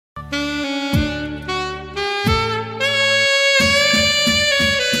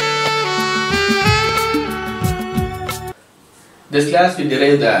This class we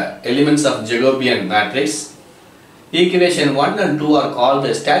derive the elements of Jacobian matrix. Equation 1 and 2 are called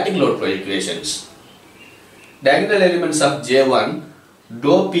the static load flow equations. Diagonal elements of J1,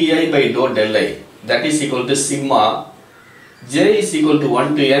 dou pi by dou del I, that is equal to sigma. J is equal to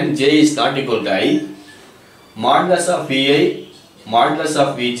 1 to n, J is not equal to I. Modulus of Vi, modulus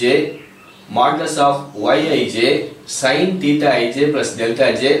of Vj, modulus of Yij, sin theta ij plus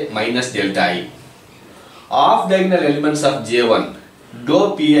delta j minus delta I. Of diagonal elements of J1,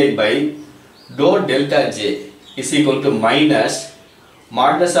 dou pi by dou delta j is equal to minus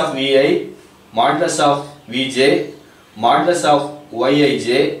modulus of Vi, modulus of Vj, modulus of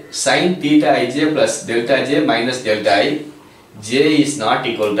Yij, sin theta ij plus delta j minus delta I. J is not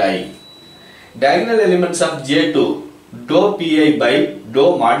equal to I. Diagonal elements of J2, dou pi by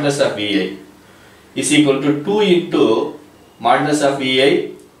dou modulus of Vi is equal to 2 into modulus of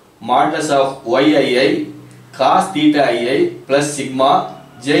Vi, modulus of Yii, cos theta ii plus sigma.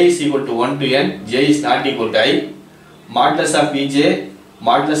 J is equal to 1 to n, J is not equal to I. Modulus of Vj,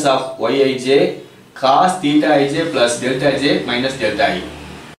 modulus of Yij, cos theta ij plus delta j minus delta I.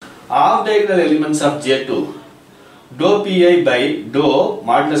 Of diagonal elements of J2, dou pi by dou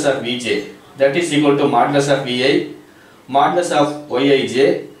modulus of Vj, that is equal to modulus of Vi, modulus of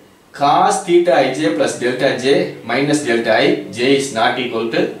Yij, cos theta ij plus delta j minus delta I. J is not equal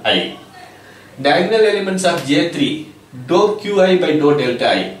to I. Diagonal elements of J3, dou qi by dou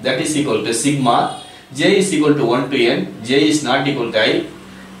delta I, that is equal to sigma. J is equal to 1 to n, J is not equal to I.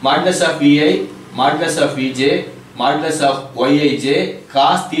 Modulus of Vi, modulus of Vj, modulus of Yij,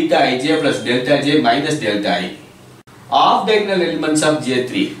 cos theta ij plus delta j minus delta I. Of diagonal elements of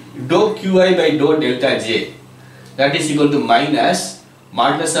J3, dou qi by dou delta j, that is equal to minus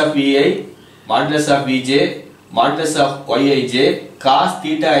modulus of Vi, modulus of Vj, modulus of Yij, cos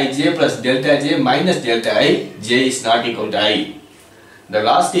theta ij plus delta j minus delta I. J is not equal to I. The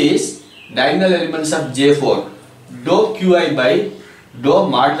last is diagonal elements of J4, dou qi by dou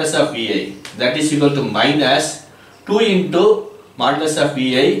modulus of Vi, that is equal to minus 2 into modulus of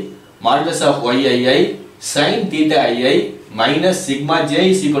Vi, modulus of Yii, sin theta ii minus sigma. J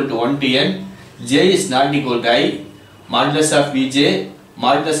is equal to 1 to n, J is not equal to I. Modulus of Vj,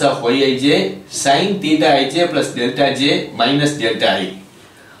 modulus of Yij, sin theta ij plus delta j minus delta I.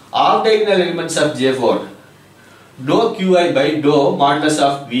 Of diagonal elements of J4, dou qi by dou modulus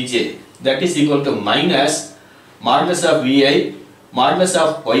of Vj, that is equal to minus modulus of Vi, modulus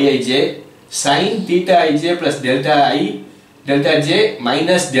of Yij, sin theta ij plus delta j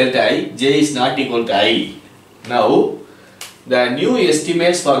minus delta I. J is not equal to I. Now, the new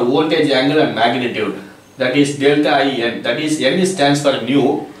estimates for voltage angle and magnitude, that is delta In, that is N stands for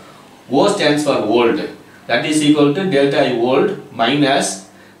new, O stands for volt, that is equal to delta I volt minus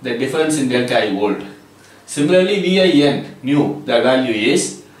the difference in delta I volt. Similarly, Vin new, the value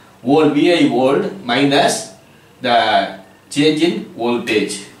is volt, Vi volt minus the change in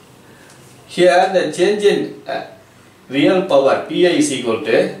voltage. Here the change in real power Pi is equal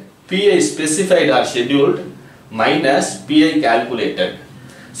to Pi specified or scheduled minus Pi calculated.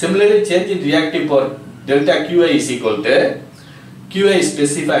 Similarly, change in reactive power delta Qi is equal to Qi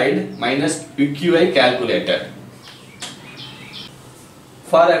specified minus Qi calculated.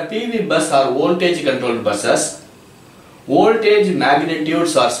 For a PV bus or voltage controlled buses, voltage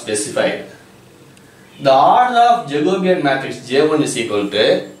magnitudes are specified. The order of Jacobian matrix J1 is equal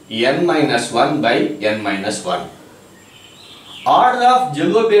to n minus 1 by n minus 1. Order of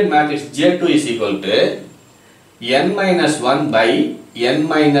Jacobian matrix J2 is equal to n minus 1 by n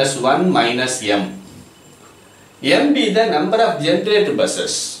minus 1 minus m. M be the number of generator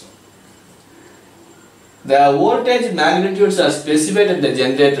buses. The voltage magnitudes are specified at the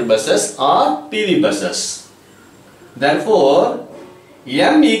generator buses or PV buses. Therefore,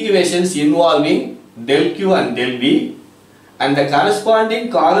 M equations involving del Q and del V and the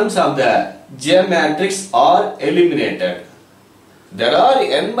corresponding columns of the J matrix are eliminated. There are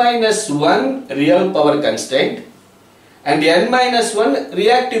n minus 1 real power constraint and n minus 1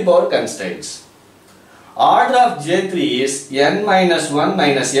 reactive power constraints. Order of J3 is n minus 1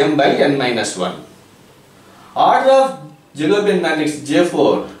 minus m by n minus 1. Order of Jacobian matrix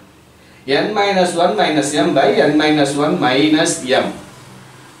J4, n minus 1 minus m by n minus 1 minus m.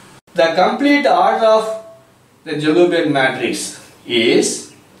 The complete order of the Jacobian matrix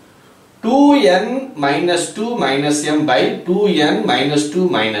is 2n minus 2 minus m by 2n minus 2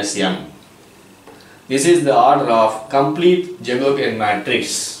 minus m. This is the order of complete Jacobian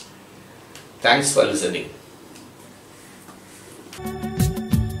matrix. Thanks for listening.